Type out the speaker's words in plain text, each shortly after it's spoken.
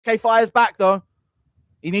Luque fires back, though.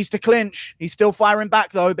 He needs to clinch. He's still firing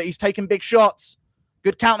back, though, but he's taking big shots.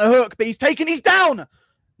 Good counter hook, but he's down.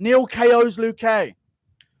 Neal KOs Luque.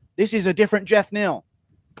 This is a different Geoff Neal.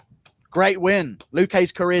 Great win.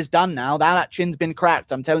 Luque's career's done now. That chin's been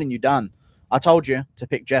cracked. I'm telling you, done. I told you to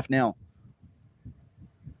pick Geoff Neal.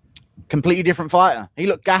 Completely different fighter. He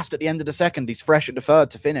looked gassed at the end of the second. He's fresh at the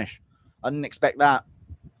third to finish. I didn't expect that.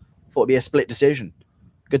 Thought it'd be a split decision.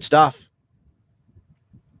 Good stuff.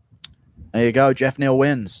 There you go. Geoff Neal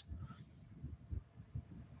wins.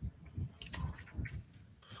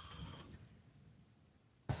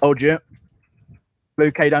 Told you.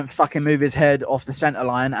 Luque don't fucking move his head off the center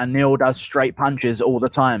line, and Neal does straight punches all the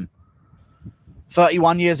time.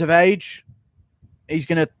 31 years of age. He's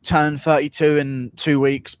going to turn 32 in 2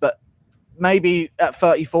 weeks, but maybe at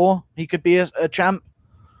 34, he could be a champ.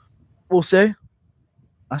 We'll see.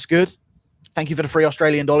 That's good. Thank you for the free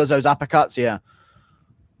Australian dollars, those uppercuts, yeah.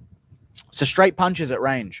 So straight punches at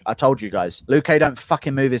range. I told you guys. Luque don't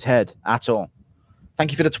fucking move his head at all.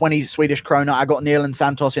 Thank you for the 20 Swedish krona. I got Neal and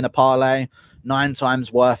Santos in a parlay. 9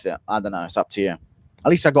 times worth it. I don't know. It's up to you. At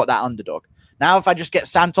least I got that underdog. Now, if I just get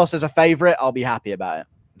Santos as a favorite, I'll be happy about it.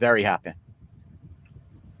 Very happy.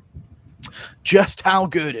 Just how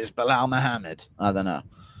good is Bilal Muhammad? I don't know.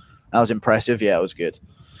 That was impressive. Yeah, it was good.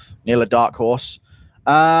 Neal a dark horse.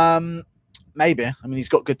 Maybe. I mean, he's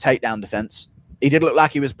got good takedown defense. He did look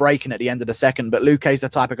like he was breaking at the end of the second, but Luque's the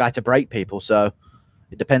type of guy to break people, so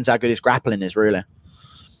it depends how good his grappling is, really.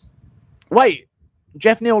 Wait,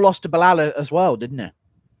 Geoff Neal lost to Bilal as well, didn't he?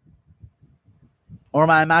 Or am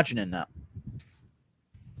I imagining that?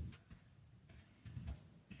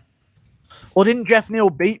 Or didn't Geoff Neal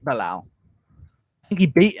beat Bilal? I think he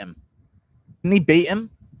beat him. Didn't he beat him?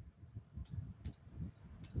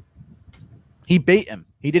 He beat him.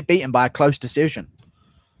 He did beat him by a close decision.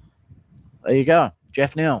 There you go.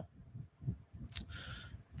 Geoff Neal.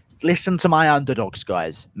 Listen to my underdogs,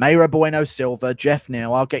 guys. Mayra Bueno Silva, Geoff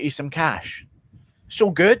Neal. I'll get you some cash. It's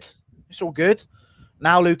all good. It's all good.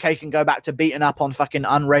 Now Luque can go back to beating up on fucking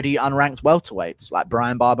unready, unranked welterweights like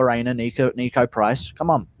Brian Barberena, Nico Price. Come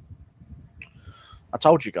on. I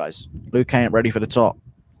told you guys. Luque ain't ready for the top.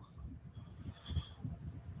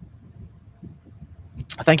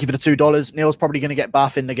 Thank you for the $2. Neal's probably going to get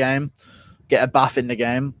buff in the game. Get a buff in the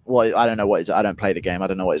game. Well, I don't know what his... I don't play the game. I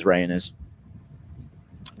don't know what his rating is.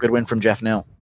 Good win from Geoff Neal.